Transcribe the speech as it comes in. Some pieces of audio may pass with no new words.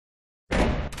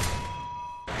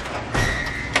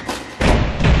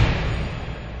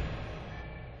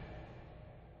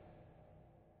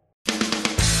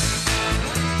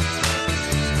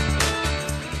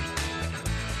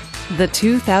The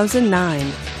 2009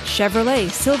 Chevrolet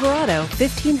Silverado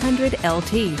 1500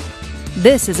 LT.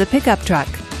 This is a pickup truck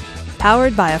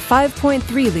powered by a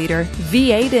 5.3-liter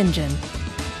V8 engine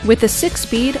with a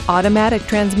 6-speed automatic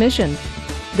transmission.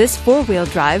 This four-wheel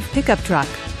drive pickup truck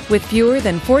with fewer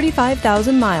than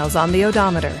 45,000 miles on the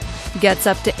odometer gets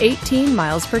up to 18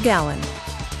 miles per gallon.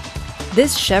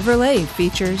 This Chevrolet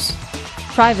features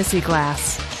privacy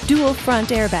glass, dual front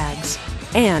airbags,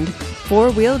 and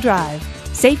four-wheel drive.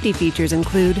 Safety features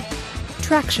include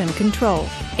traction control,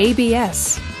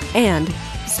 ABS, and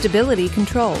stability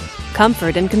control.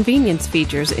 Comfort and convenience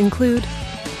features include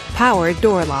power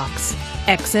door locks,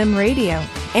 XM radio,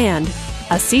 and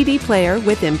a CD player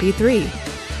with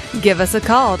MP3. Give us a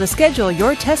call to schedule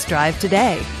your test drive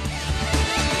today.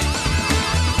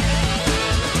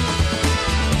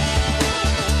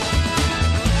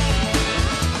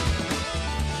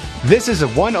 This is a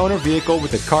one-owner vehicle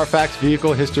with a Carfax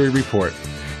Vehicle History Report.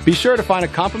 Be sure to find a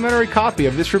complimentary copy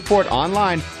of this report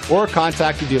online or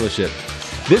contact the dealership.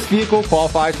 This vehicle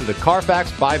qualifies for the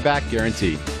Carfax Buyback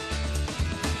Guarantee.